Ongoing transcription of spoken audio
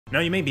Now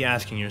you may be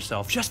asking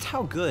yourself, just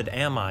how good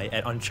am I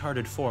at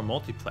Uncharted 4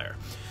 multiplayer?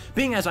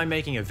 Being as I'm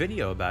making a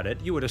video about it,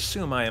 you would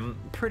assume I am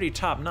pretty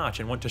top-notch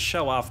and want to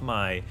show off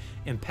my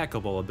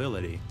impeccable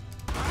ability.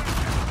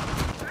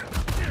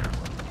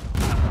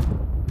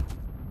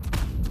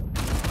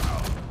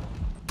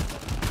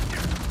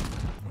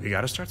 You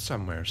gotta start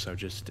somewhere, so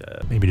just,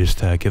 maybe just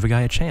give a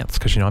guy a chance,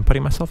 because, you know, I'm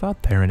putting myself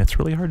out there, and it's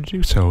really hard to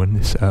do so in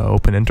this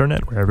open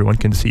internet where everyone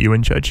can see you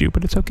and judge you,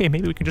 but it's okay.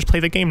 Maybe we can just play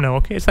the game now,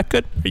 okay? Is that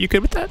good? Are you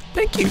good with that?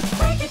 Thank you.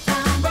 Break it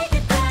down, break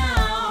it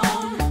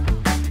down.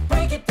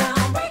 Break it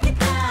down, break it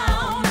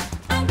down.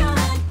 I'm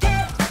gonna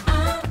get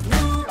a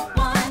new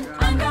one.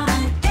 I'm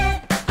gonna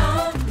get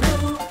a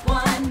new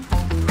one.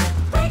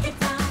 Break it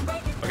down,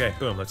 break it down. Okay,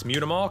 boom, let's mute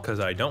them all, because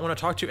I don't want to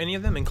talk to any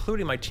of them,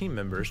 including my team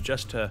members,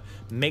 just to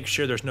make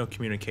sure there's no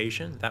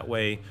communication. That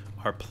way,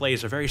 our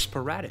plays are very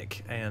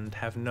sporadic and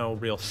have no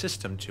real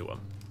system to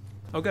them.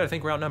 Oh good, I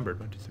think we're outnumbered.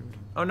 1, 2, 3.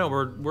 Oh no,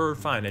 we're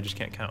fine, I just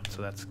can't count,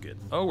 so that's good.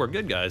 Oh, we're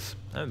good guys.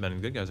 I haven't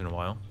been good guys in a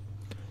while.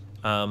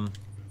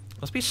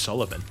 Let's be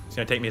Sullivan. It's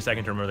gonna take me a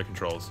second to remember the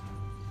controls.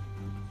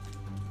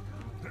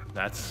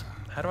 That's,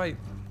 how do I,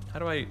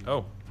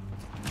 oh.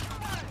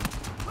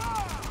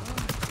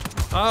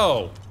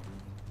 Oh!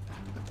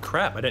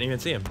 Crap, I didn't even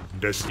see him.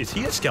 Is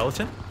he a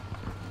skeleton?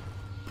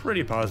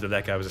 Pretty positive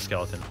that guy was a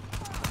skeleton.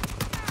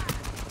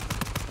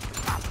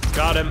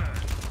 Got him.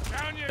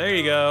 There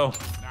you go.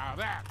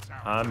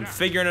 I'm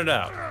figuring it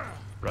out.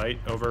 Right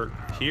over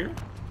here?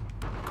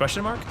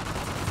 Question mark?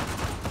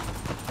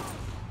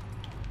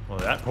 Well,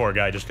 that poor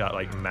guy just got,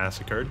 like,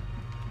 massacred.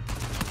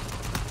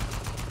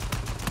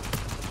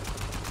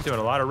 He's doing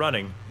a lot of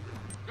running.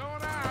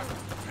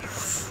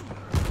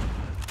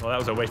 Well, that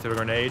was a waste of a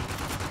grenade.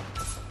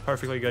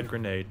 Perfectly good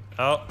grenade.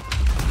 Oh.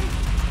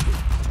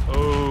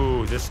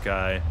 Oh, this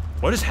guy.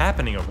 What is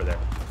happening over there?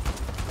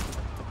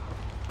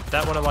 Is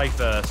that one of, like,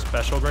 the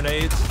special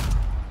grenades?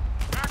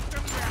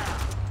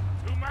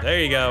 There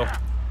you go.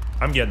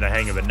 I'm getting the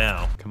hang of it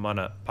now. Come on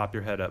up. Pop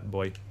your head up,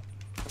 boy.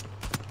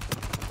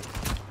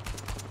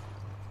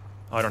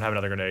 Oh, I don't have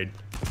another grenade.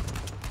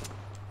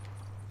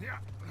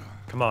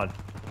 Come on.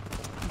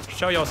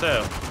 Show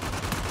yourself.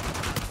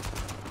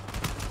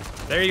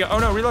 There you go. Oh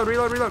no, reload,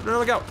 reload, reload,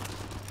 reload, go.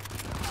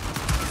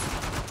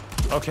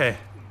 Okay.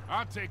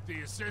 I'll take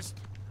the assist.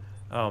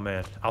 Oh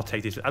man, I'll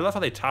take these. I love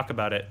how they talk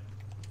about it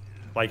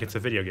like it's a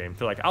video game.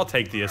 They're like, I'll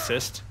take the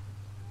assist.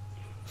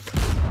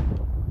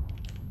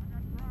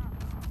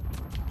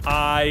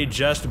 I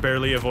just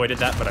barely avoided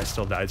that, but I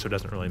still died, so it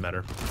doesn't really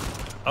matter.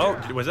 Oh,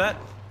 was that?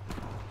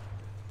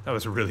 That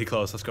was really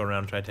close. Let's go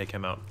around and try to take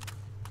him out.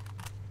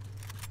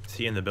 Is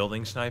he in the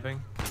building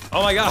sniping?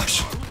 Oh my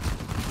gosh!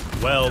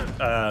 Well,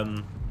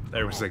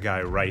 there was a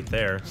guy right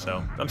there,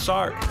 so I'm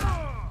sorry.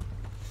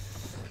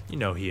 You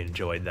know he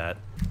enjoyed that.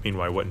 I mean,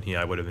 why wouldn't he?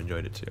 I would have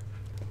enjoyed it too.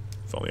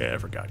 If only I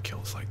ever got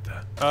kills like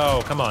that.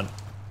 Oh, come on.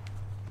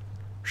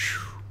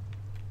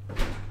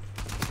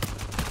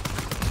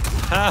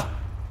 Ha!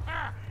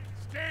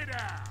 Stay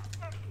down.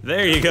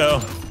 There you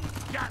go.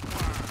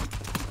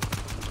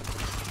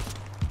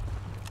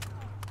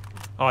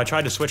 Oh, I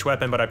tried to switch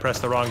weapon, but I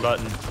pressed the wrong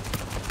button.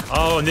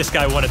 Oh, and this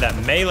guy wanted that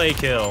melee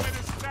kill.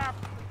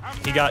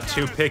 He got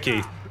too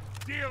picky.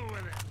 Deal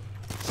with it.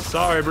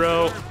 Sorry,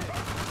 bro.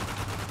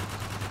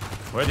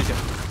 Where'd he go?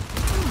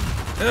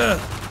 Ugh.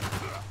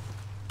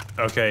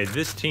 Okay,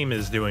 this team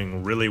is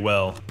doing really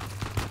well.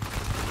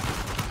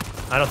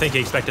 I don't think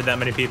he expected that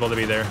many people to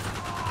be there.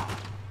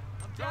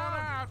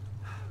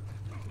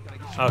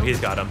 Oh, he's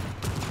got him.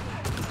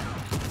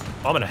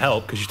 Well, I'm gonna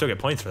help, because you still get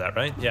points for that,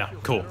 right? Yeah,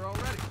 cool.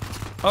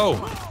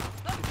 Oh!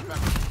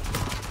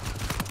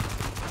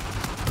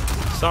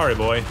 Sorry,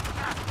 boy.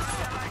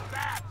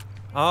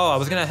 Oh, I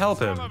was gonna help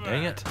him.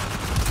 Dang it.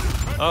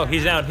 Oh,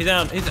 he's down, he's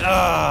down, he's...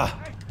 Ah!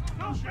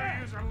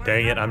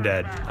 Dang it, I'm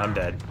dead. I'm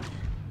dead.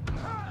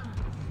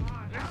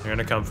 They're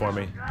gonna come for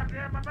me.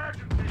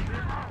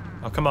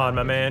 Oh, come on,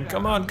 my man.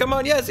 Come on, come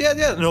on. Yes, yes,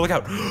 yes. No, look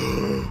out.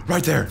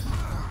 Right there.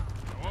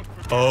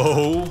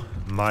 Oh,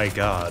 my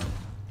God.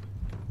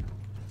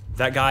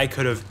 That guy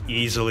could have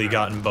easily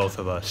gotten both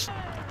of us.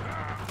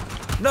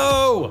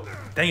 No!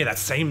 Dang it, that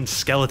same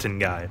skeleton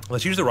guy.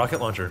 Let's use the rocket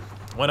launcher.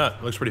 Why not?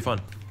 It looks pretty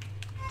fun.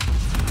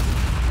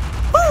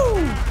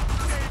 Woo!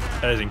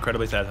 That is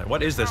incredibly satisfying.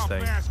 What is this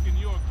thing?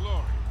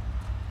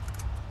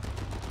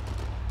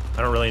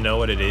 I don't really know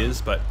what it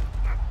is, but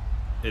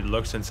it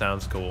looks and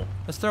sounds cool.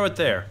 Let's throw it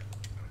there.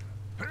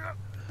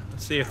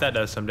 Let's see if that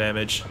does some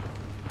damage.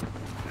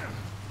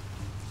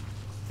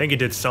 I think it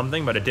did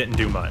something, but it didn't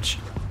do much.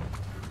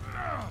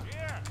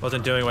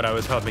 Wasn't doing what I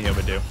was hoping it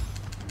would do.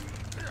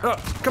 Oh,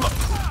 come on.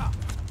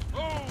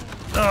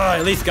 Oh, I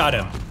at least got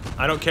him.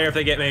 I don't care if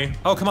they get me.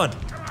 Oh, come on.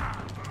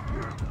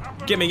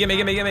 Get me, get me,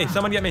 get me, get me.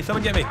 Someone get me,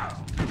 someone get me.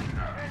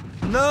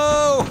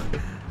 No!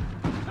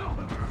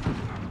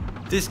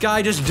 This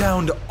guy just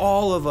downed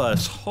all of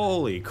us.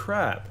 Holy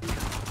crap.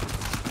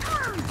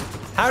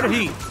 How did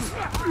he...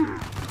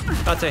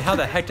 I'd say, how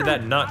the heck did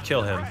that not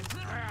kill him?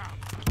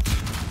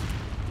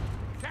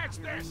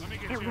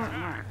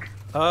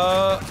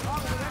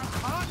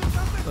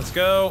 Let's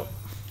go.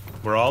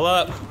 We're all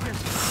up.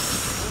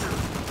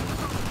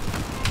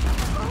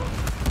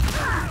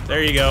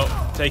 There you go.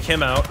 Take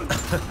him out.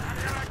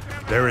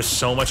 There is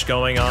so much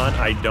going on.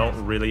 I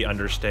don't really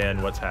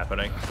understand what's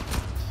happening.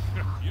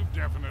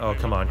 Oh,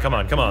 come on, come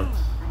on, come on.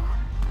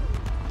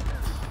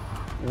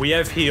 We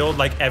have healed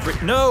like every...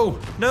 No!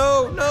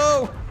 No!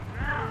 No!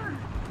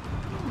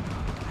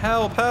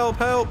 Help, help,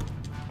 help!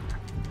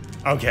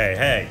 Okay,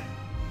 hey.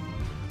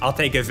 I'll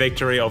take a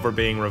victory over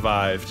being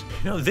revived.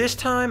 You know, this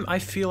time I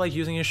feel like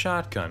using a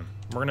shotgun.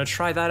 We're gonna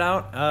try that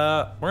out.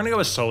 We're gonna go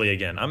with Sully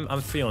again.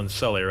 I'm feeling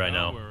Sully right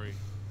now.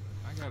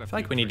 I feel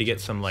like we need to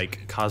get some,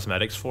 like,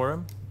 cosmetics for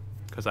him.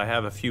 Because I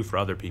have a few for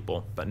other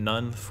people, but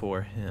none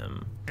for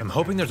him. I'm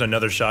hoping there's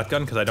another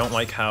shotgun, because I don't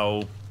like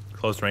how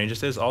close range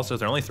this is. Also, is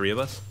there only 3 of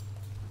us?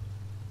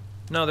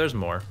 No, there's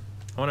more.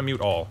 I want to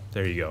mute all.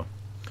 There you go.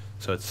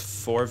 So it's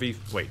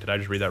 4v... Wait, did I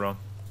just read that wrong?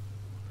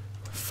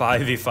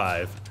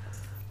 5v5.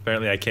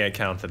 Apparently I can't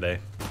count today.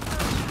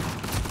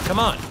 Come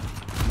on!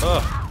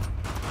 Ugh.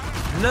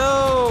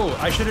 No!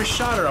 I should have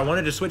shot her. I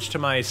wanted to switch to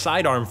my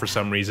sidearm for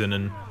some reason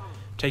and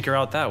take her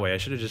out that way. I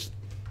should have just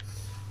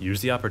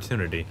used the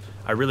opportunity.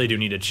 I really do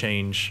need to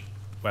change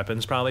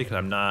weapons probably, because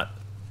I'm not...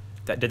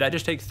 Did that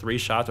just take 3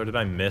 shots, or did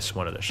I miss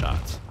one of the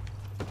shots?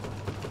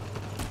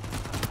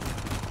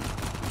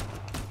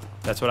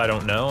 That's what I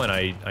don't know, and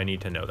I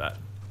need to know that.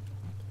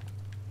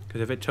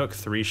 Because if it took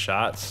 3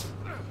 shots,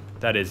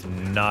 that is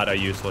not a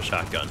useful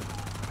shotgun.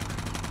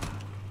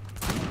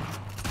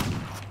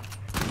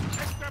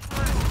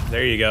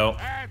 There you go.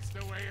 That's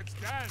the way it's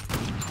done.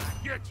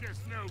 You're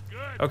just no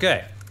good.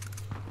 Okay.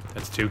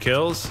 That's 2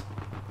 kills.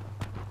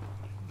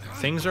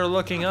 Things are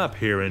looking up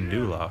here in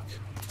Duloc.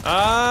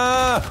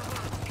 Ah!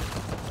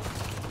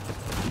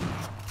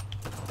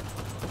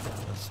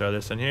 Let's throw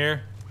this in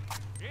here.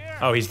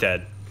 Oh, he's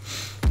dead.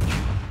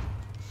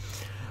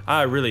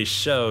 I really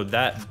showed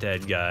that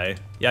dead guy.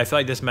 Yeah, I feel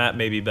like this map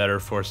may be better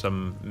for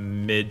some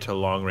mid to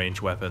long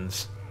range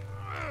weapons.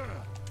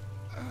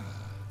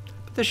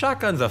 But the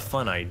shotgun's a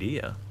fun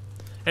idea.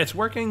 And it's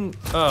working.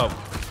 Oh.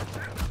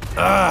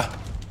 Ah!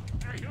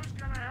 Hey, who's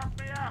gonna help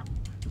me out?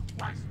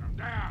 Slicing them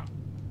down.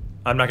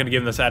 I'm not gonna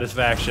give him the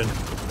satisfaction.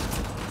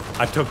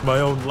 I took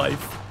my own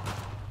life.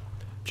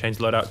 Change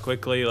loadout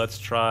quickly. Let's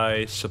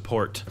try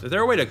support. Is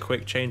there a way to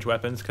quick change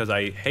weapons? Because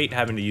I hate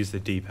having to use the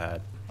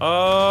D-pad.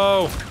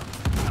 Oh!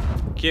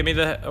 Give me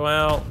the...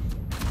 well...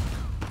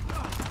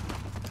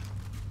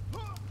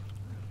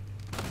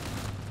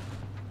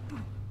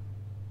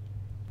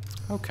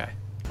 Okay.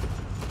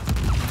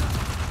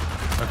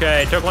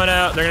 Okay, took one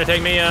out. They're gonna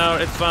take me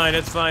out. It's fine,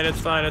 it's fine, it's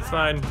fine, it's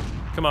fine.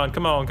 Come on,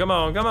 come on, come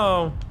on, come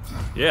on.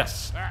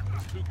 Yes.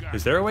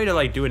 Is there a way to,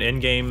 like, do an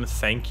in-game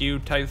thank you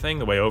type thing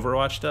the way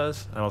Overwatch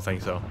does? I don't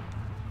think so.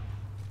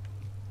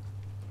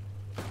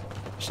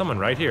 There's someone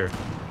right here.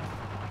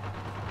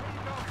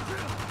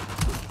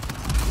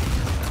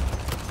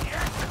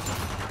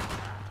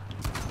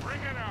 Bring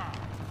it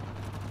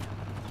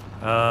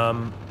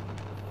on.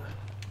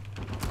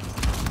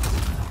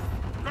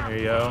 There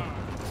you go.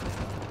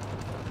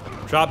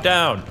 Drop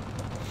down.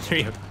 There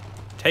you go.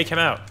 Take him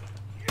out.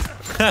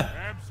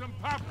 Grab some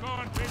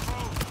popcorn, people.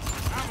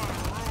 I'm on a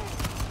roll.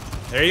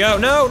 There you go.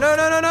 No, no,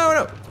 no, no, no,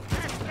 no.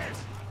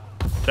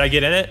 Did I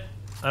get in it?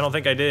 I don't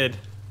think I did.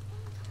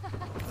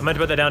 I meant to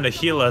put that down to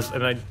heal us,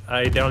 and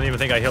I don't even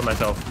think I healed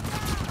myself.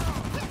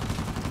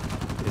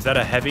 Is that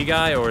a heavy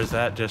guy, or is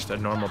that just a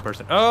normal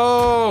person?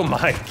 Oh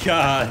my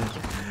god.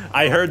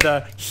 I heard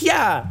the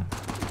yeah,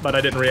 but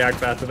I didn't react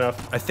fast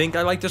enough. I think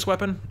I like this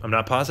weapon. I'm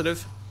not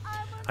positive.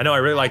 I know I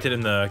really liked it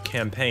in the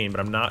campaign, but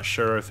I'm not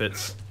sure if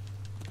it's...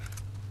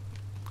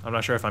 I'm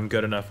not sure if I'm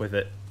good enough with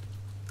it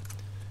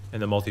in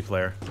the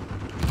multiplayer.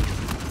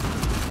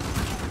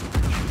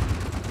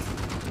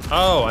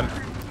 Oh, I'm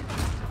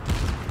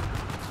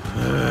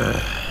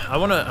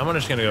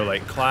just gonna go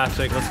like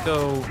classic. Let's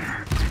go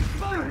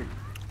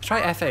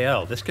try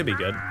FAL. This could be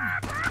good.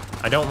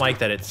 I don't like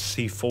that it's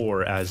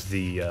C4 as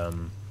the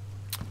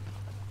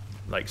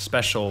like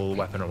special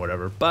weapon or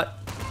whatever, but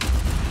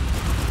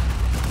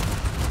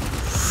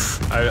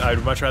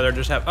I'd much rather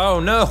just have... Oh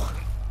no!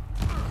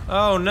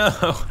 Oh no!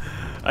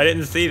 I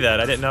didn't see that.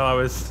 I didn't know I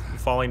was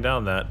falling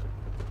down that.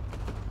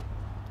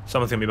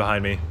 Someone's gonna be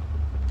behind me.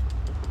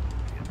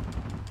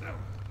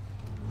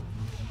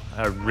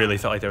 I really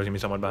felt like there was gonna be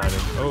someone behind me.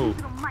 Oh.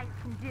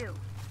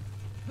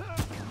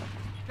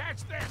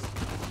 Catch this.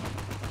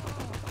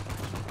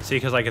 See,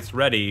 because like it's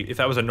ready. If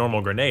that was a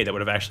normal grenade, that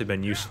would have actually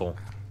been useful.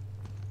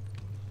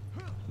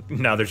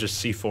 Now there's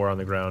just C4 on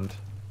the ground.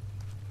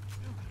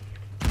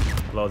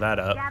 Blow that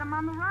up. Got him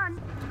on the run.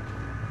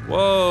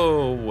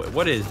 Whoa!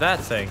 What is that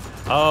thing?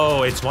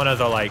 Oh, it's one of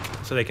the like,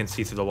 so they can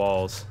see through the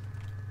walls.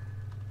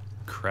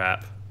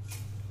 Crap.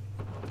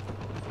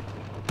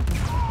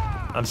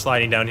 I'm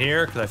sliding down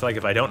here because I feel like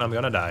if I don't, I'm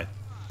gonna die.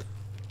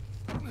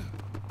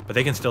 But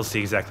they can still see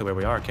exactly where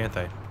we are, can't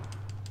they?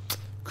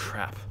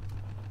 Crap.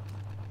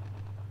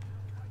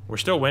 We're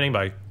still winning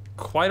by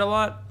quite a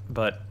lot,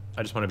 but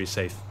I just want to be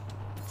safe.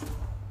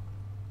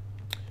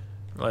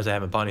 I realize I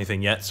haven't bought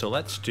anything yet, so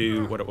let's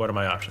do... What are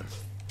my options?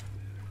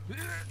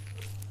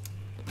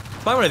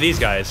 Buy one of these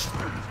guys.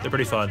 They're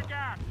pretty fun.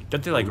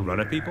 Don't they like run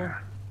at people?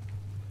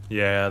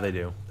 Yeah, they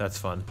do. That's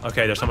fun.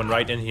 Okay, there's someone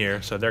right in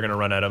here, so they're gonna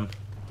run at him.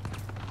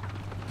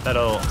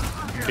 That'll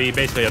be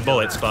basically a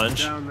bullet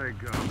sponge.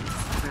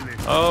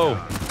 Oh.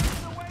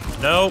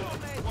 Nope.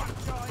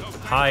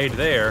 Hide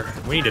there.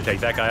 We need to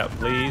take that guy out,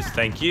 please.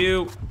 Thank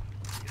you.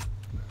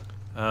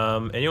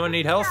 Anyone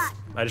need health?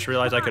 I just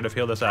realized I could have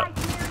healed us up.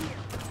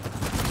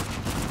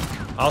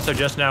 Also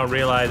just now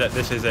realized that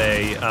this is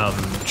a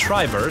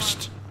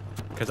tri-burst,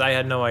 because I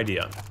had no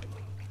idea.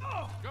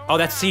 Oh,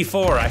 that's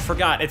C4. I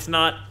forgot. It's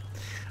not.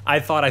 I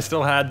thought I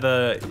still had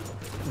the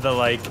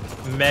like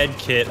med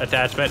kit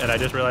attachment, and I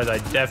just realized I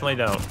definitely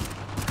don't.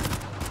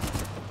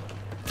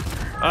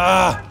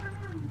 Ah!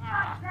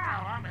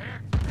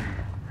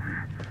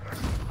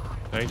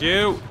 Thank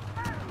you.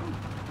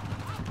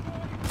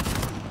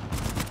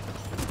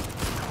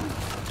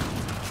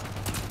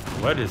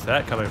 What is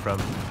that coming from?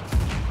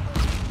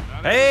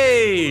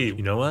 Hey!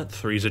 You know what?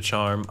 3's a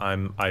charm.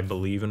 I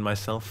believe in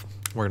myself.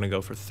 We're gonna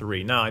go for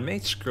 3. Now I may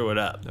screw it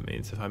up. That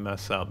means if I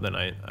mess up, then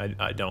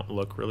I don't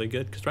look really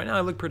good. Because right now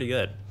I look pretty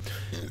good.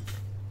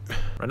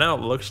 Right now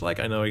it looks like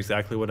I know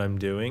exactly what I'm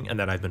doing and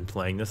that I've been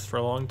playing this for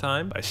a long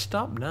time. If I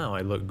stop now,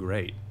 I look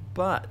great.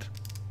 But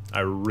I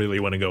really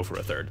want to go for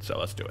a 3rd, so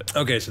let's do it.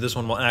 Okay, so this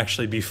one will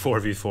actually be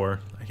 4v4.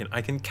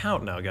 I can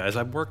count now, guys.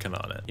 I'm working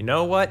on it. You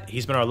know what?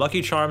 He's been our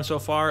lucky charm so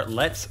far.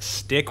 Let's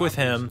stick with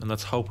him, and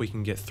let's hope we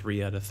can get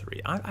 3 out of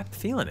 3. I'm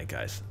feeling it,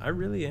 guys. I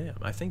really am.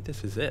 I think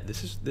this is it.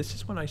 This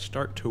is when I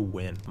start to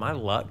win. My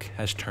luck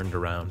has turned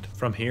around.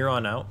 From here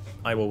on out,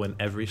 I will win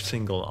every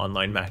single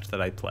online match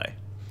that I play.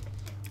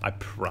 I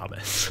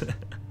promise.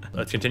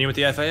 Let's continue with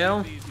the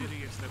FAL.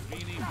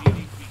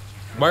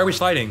 Why are we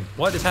sliding?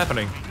 What is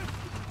happening?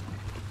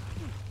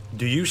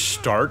 Do you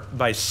start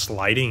by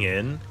sliding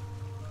in?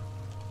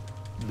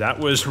 That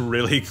was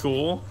really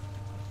cool.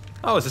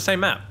 Oh, it's the same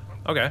map.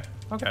 Okay,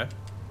 okay.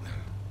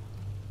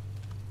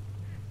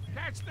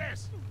 Catch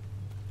this.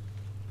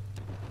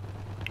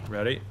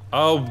 Ready?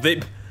 Oh,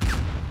 they...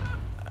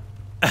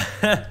 I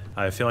have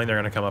a feeling they're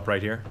gonna come up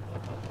right here.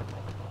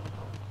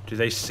 Do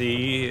they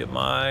see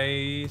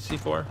my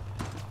C4?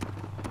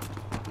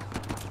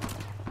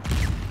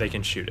 They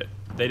can shoot it.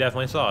 They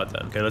definitely saw it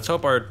then. Okay, let's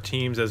hope our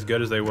team's as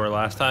good as they were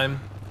last time.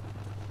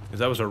 Because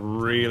that was a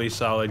really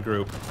solid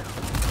group.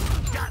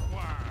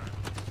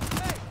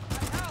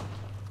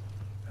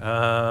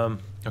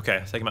 Okay,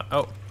 let's take him out.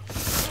 Oh.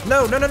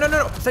 No, no, no, no,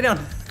 no, stay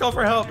down. Call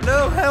for help.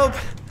 No, help.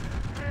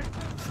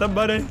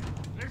 Somebody.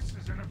 This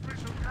is an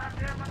official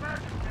goddamn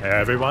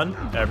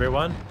emergency.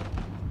 Everyone.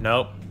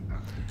 Nope.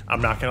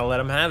 I'm not gonna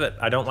let him have it.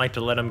 I don't like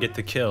to let him get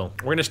the kill.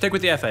 We're gonna stick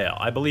with the FAL.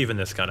 I believe in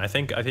this gun. I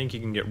think you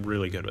can get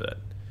really good with it.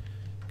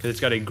 Because it's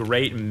got a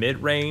great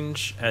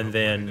mid-range and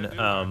then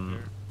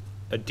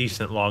a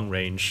decent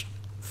long-range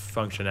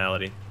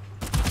functionality.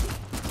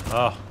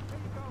 Oh,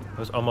 that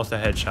was almost a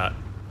headshot.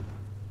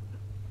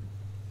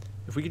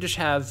 If we could just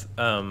have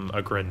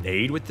a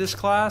grenade with this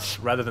class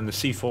rather than the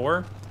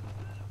C4.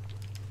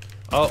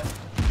 Oh,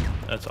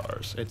 that's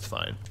ours. It's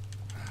fine.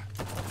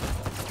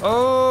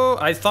 Oh,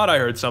 I thought I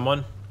heard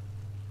someone.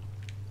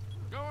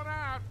 Going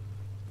out.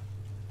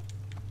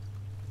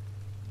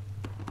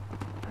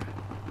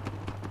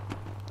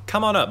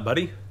 Come on up,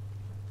 buddy.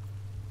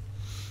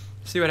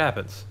 See what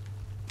happens.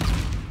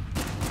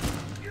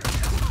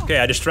 Okay,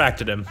 I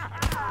distracted him.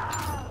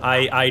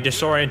 I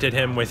disoriented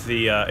him with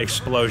the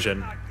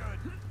explosion.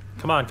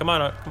 Come on, come on.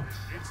 Need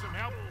some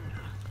help.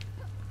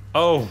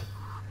 Oh.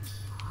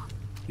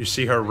 You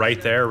see her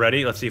right there.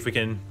 Ready? Let's see if we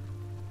can...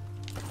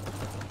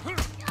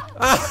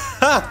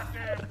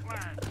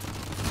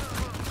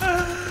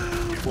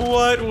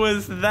 What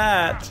was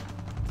that?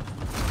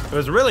 It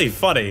was really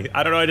funny.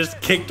 I don't know, I just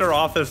kicked her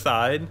off the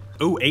side.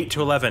 Ooh, 8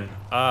 to 11.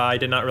 I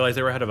did not realize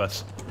they were ahead of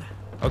us.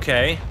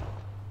 Okay.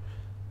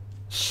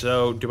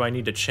 So, do I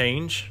need to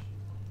change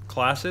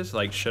classes?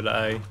 Like, should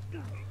I...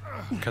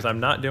 Because I'm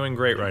not doing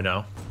great right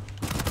now.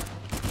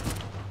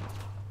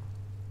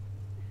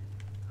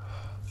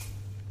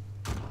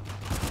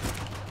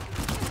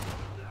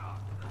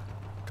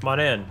 Come on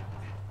in.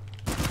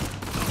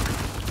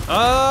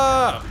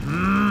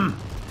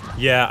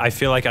 Yeah, I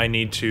feel like I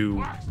need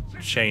to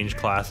change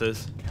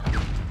classes.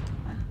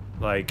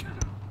 Like,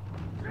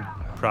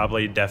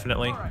 probably,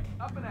 definitely.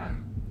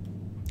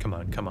 Come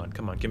on, come on,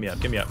 come on. Give me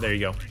up, give me up. There you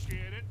go.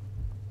 Appreciate it.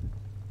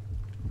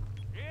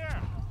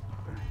 Here.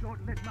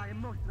 Don't let my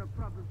emotional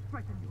problems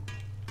frighten you.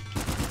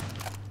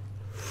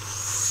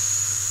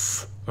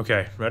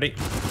 Okay, ready?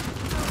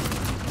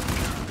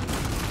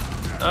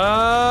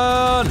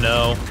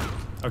 No.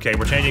 Okay,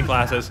 we're changing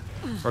classes.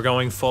 We're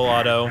going full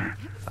auto.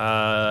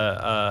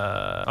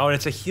 Oh, and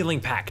it's a healing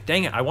pack.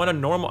 Dang it, I want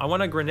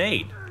a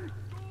grenade.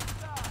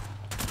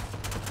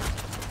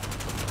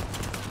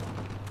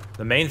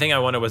 The main thing I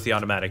wanted was the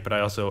automatic, but I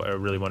also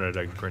really wanted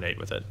a grenade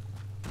with it.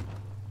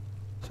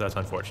 So that's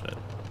unfortunate.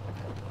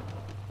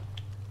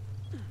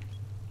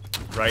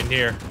 Right in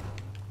here.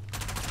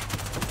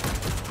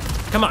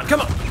 Come on,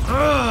 come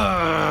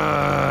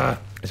on!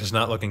 This is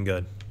not looking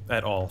good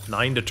at all.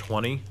 9 to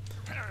 20.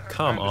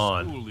 Come Time to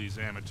on. school these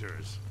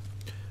amateurs.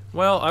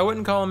 Well, I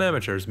wouldn't call them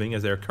amateurs, being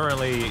as they're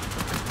currently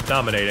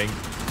dominating.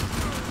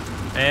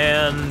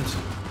 And...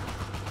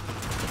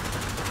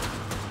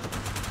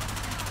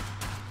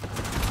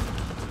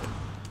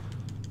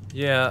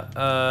 yeah,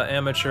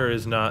 amateur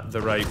is not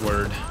the right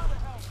word.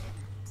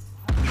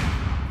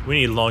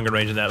 We need longer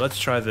range than that. Let's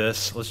try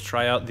this. Let's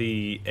try out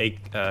the,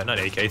 not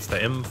AK, it's the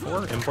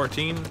M4?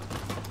 M14?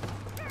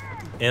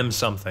 M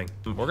something.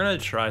 We're gonna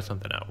try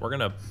something out. We're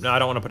gonna, no, I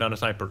don't wanna put down a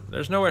sniper.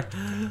 There's nowhere.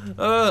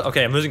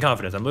 Okay, I'm losing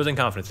confidence. I'm losing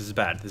confidence. This is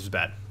bad. This is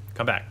bad.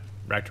 Come back.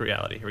 Back to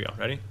reality. Here we go.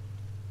 Ready?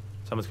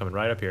 Someone's coming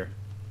right up here.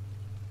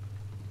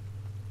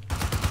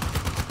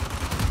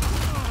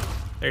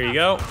 There you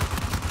go.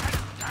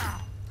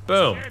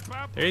 Boom.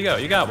 There you go.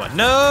 You got one.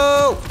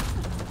 No!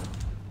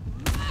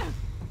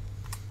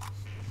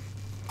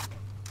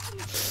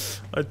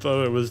 I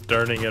thought it was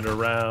turning it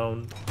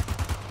around.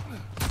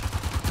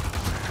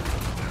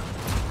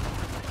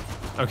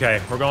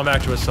 Okay, we're going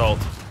back to assault.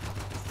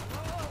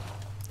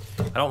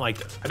 I don't like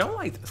this. I don't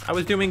like this. I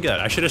was doing good.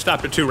 I should have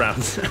stopped at 2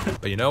 rounds.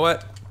 But you know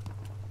what?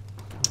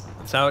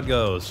 That's how it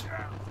goes.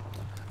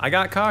 I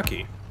got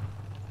cocky.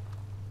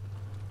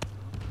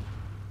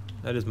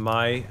 That is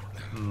my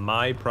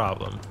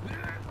problem.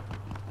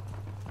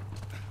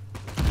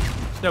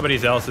 It's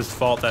nobody else's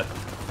fault that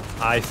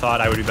I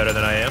thought I would be better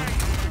than I am.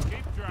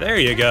 There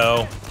you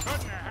go.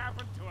 Couldn't have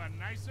happened to a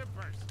nicer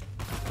person.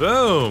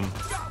 Boom.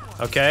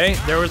 Okay,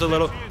 there was a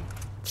little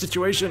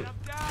situation.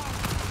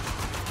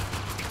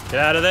 Get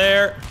out of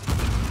there.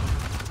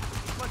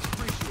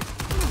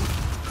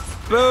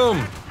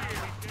 Boom.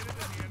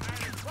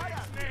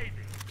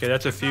 Okay,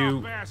 that's a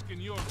few. Bask in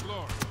your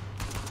glory.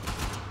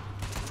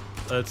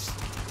 Let's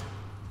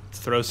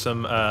throw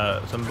some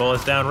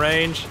bullets down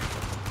range.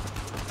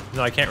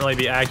 No, I can't really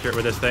be accurate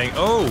with this thing.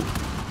 Oh.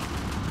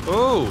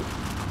 Oh.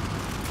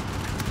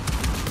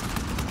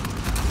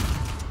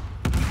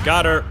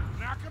 Got her.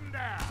 Knock him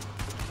down.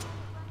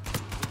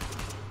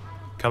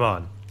 Come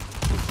on.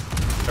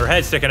 Her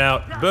head's sticking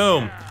out.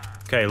 Boom.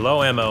 Okay,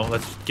 low ammo.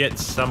 Let's get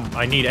some.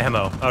 I need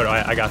ammo. Oh, no,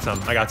 I got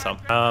some. I got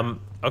some.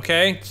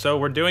 Okay, so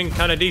we're doing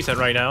kind of decent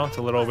right now. It's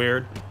a little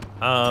weird.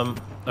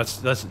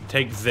 Let's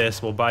take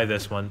this. We'll buy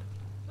this one.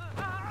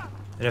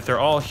 And if they're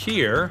all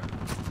here,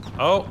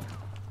 oh.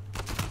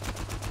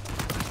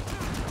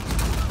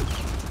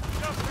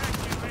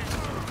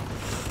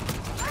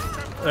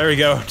 There we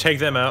go. Take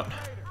them out.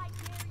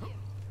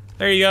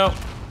 There you go.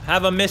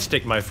 Have a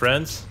mystic, my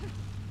friends.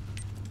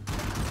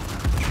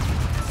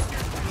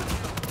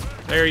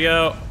 There you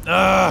go.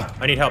 Ah!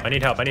 I need help. I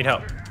need help. I need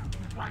help.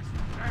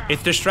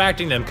 It's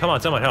distracting them. Come on,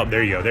 someone help.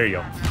 There you go. There you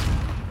go.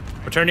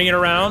 We're turning it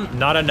around.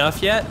 Not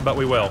enough yet, but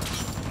we will.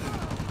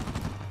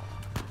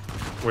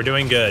 We're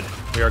doing good.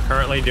 We are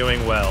currently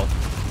doing well.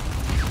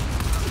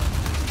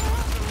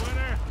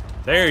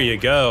 There you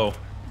go.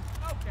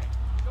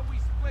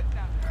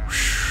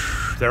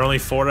 They're only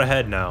 4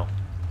 ahead now.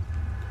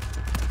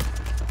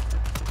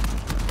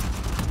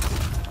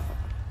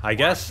 I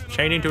guess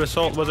chaining to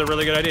assault was a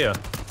really good idea.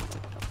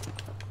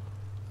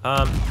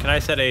 Can I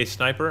set a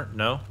sniper?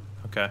 No?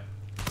 Okay.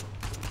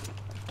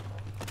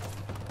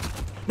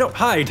 No,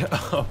 hide!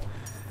 Oh.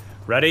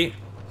 Ready?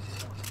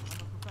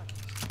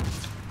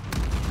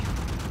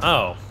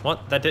 Oh,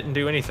 what? That didn't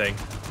do anything.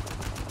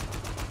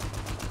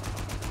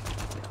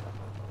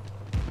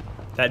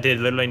 That did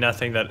literally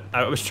nothing. That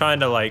I was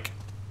trying to, like,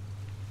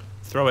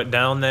 throw it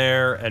down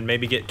there and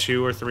maybe get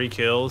 2 or 3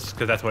 kills,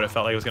 because that's what it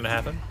felt like was going to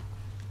happen.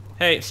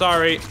 Hey,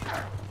 sorry.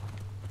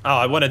 Oh,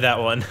 I wanted that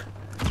one.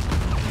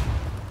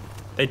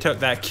 They took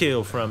that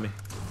kill from me.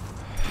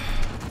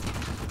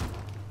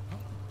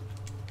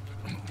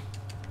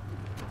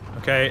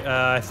 Okay,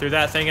 I threw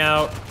that thing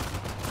out.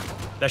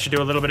 That should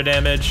do a little bit of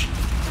damage.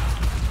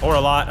 Or a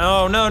lot.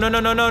 Oh, no, no, no,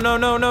 no, no, no,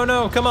 no, no,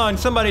 no. Come on,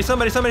 somebody,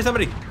 somebody, somebody,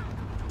 somebody.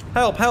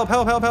 Help, help,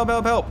 help, help, help,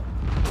 help, help.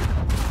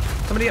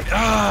 Somebody get,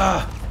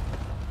 ah.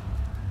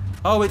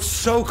 Oh, it's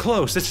so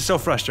close. This is so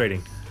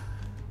frustrating.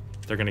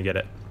 They're gonna get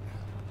it.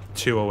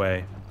 2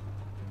 away.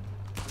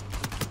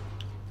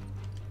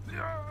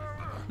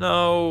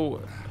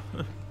 No.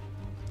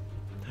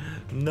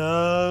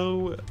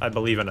 No. I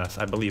believe in us.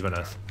 I believe in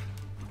us.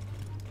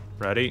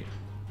 Ready?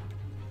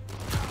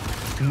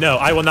 No,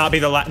 I will not be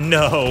the last.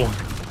 No.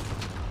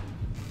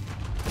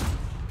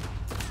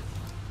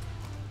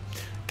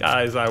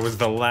 Guys, I was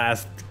the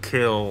last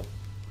kill.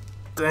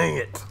 Dang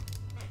it.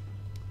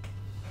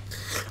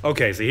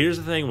 Okay, so here's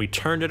the thing. We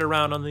turned it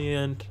around on the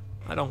end.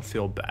 I don't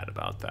feel bad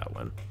about that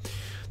one.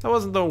 That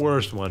wasn't the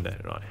worst one to end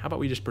it on. How about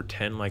we just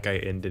pretend like I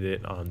ended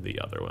it on the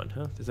other one,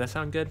 huh? Does that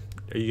sound good?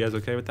 Are you guys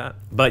okay with that?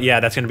 But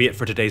yeah, that's going to be it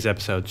for today's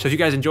episode. So if you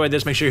guys enjoyed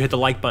this, make sure you hit the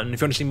like button. If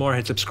you want to see more,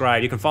 hit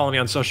subscribe. You can follow me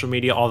on social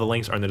media. All the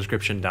links are in the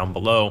description down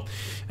below.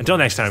 Until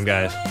next time,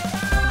 guys.